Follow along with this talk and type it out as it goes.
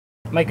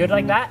Am I good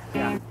like that?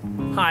 Yeah.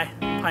 Hi,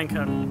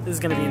 Pinecone. This is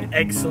gonna be an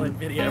excellent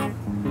video.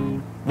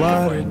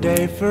 What a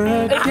day for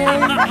a day. Did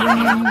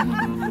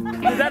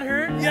that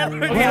hurt? Yeah.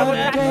 Okay,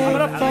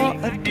 I'm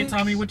gonna Hey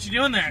Tommy, what you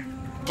doing there?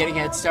 Getting a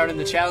head start in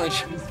the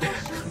challenge. Is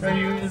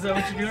that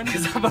what you're doing?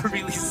 Because I'm a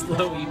really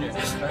slow eater.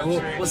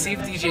 We'll see if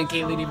DJ and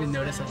Caitlin even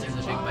notice that there's a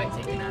big bite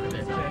taken out of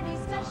it.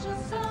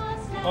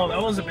 Oh,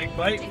 that was a big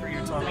bite for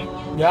you, Tommy.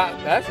 Yeah,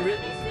 that's really...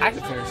 I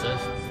can finish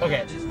this.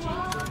 Okay.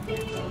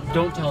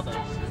 Don't tell them.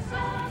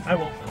 I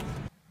won't.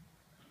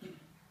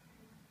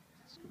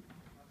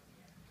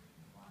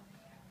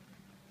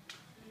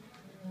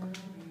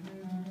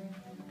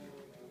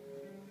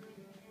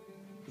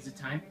 Is it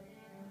time?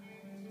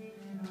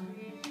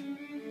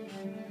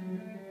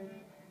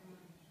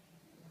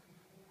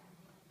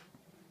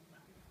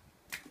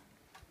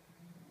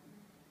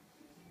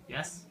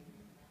 Yes?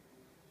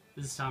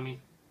 This is Tommy.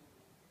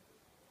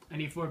 I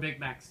need 4 Big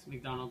Macs,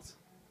 McDonald's.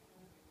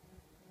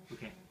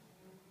 Okay.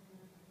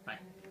 Bye.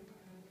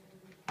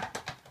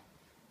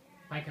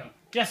 Michael,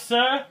 Yes,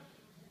 sir.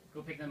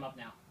 go pick them up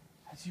now.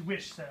 As you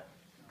wish, sir.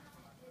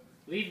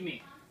 Leave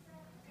me.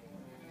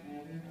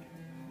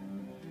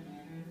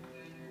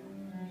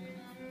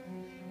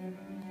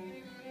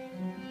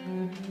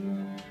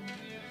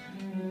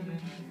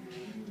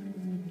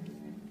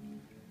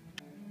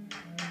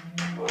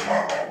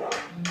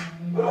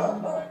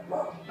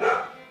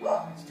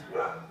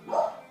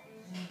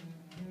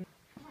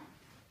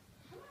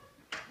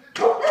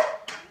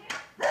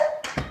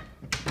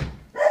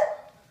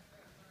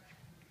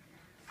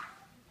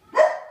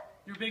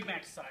 Your Big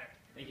Mac, sire.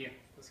 Thank you.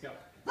 Let's go.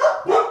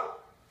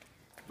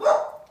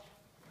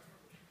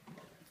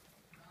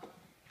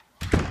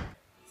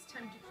 It's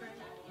time to pray.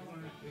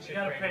 We should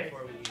gotta pray.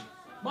 before we leave.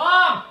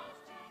 Mom!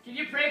 Can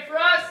you pray for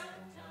us?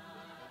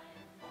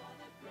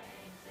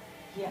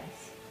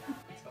 Yes.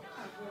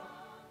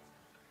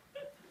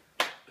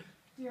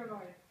 Dear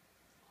Lord,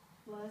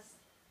 bless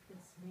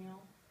this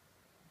meal.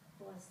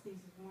 Bless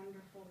these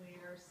wonderful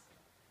leaders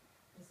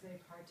as they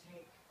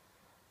partake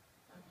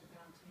of the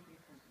bounty you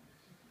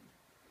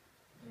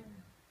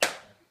present.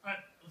 Alright,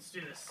 let's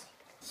do this.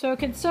 So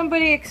can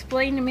somebody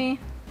explain to me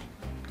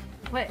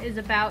what is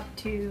about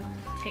to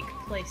take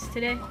place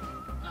today?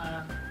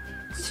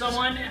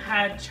 Someone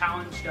had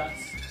challenged us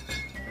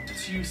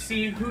to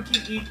see who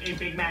can eat a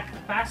Big Mac the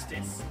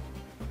fastest.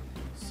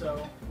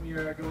 So we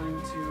are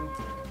going to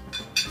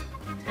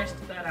test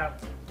that out.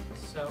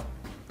 So,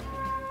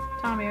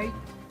 Tommy, are you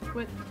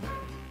what?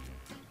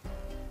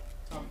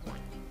 Tom,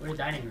 We're in the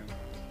dining room.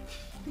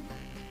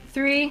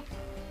 3,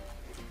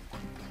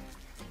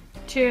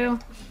 2,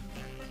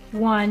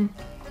 1,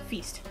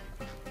 feast.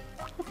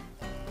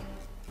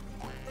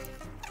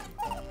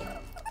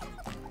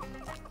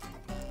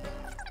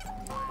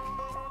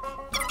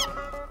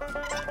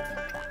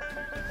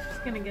 It's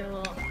gonna get a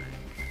little.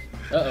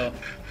 Uh-oh.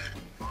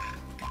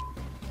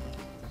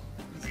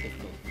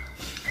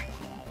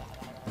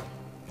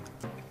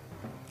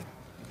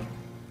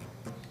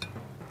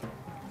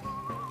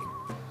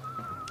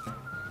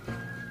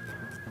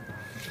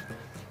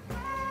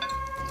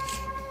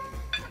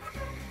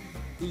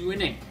 Who's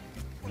winning?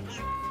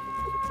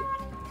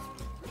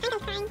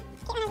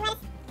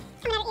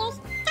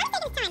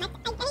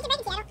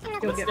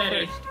 Go get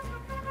Steady. first.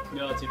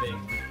 No, too big.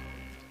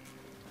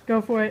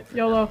 Go for it,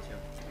 YOLO.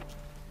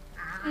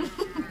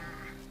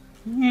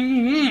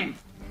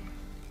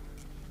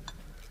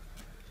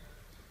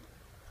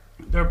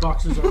 their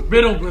boxes are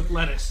riddled with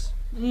lettuce.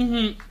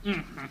 I'm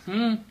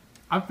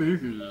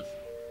finishing this.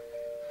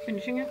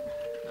 Finishing it?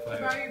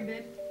 Borrow your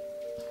bib.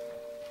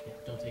 Yeah,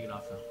 don't take it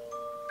off though.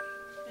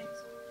 Thanks.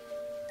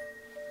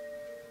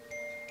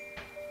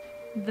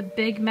 The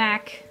Big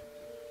Mac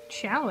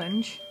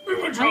challenge.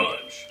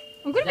 Challenge.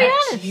 I'm gonna Is be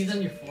that honest. cheese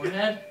on your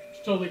forehead?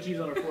 It's totally cheese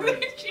on our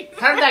forehead.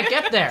 How did that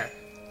get there?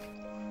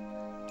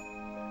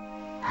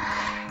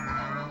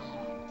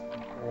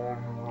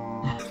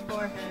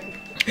 Forehead.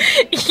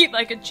 Eat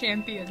like a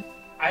champion.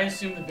 I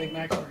assume the Big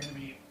Macs are going to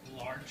be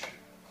large.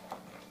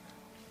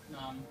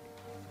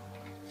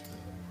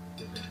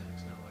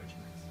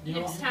 You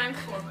know, It's time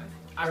for one.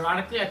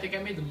 ironically, I think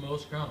I made the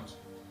most crumbs.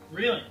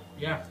 Really?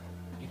 Yeah.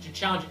 You should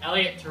challenge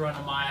Elliot to run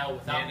a mile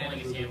without pulling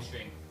his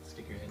hamstring.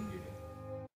 Stick your head in your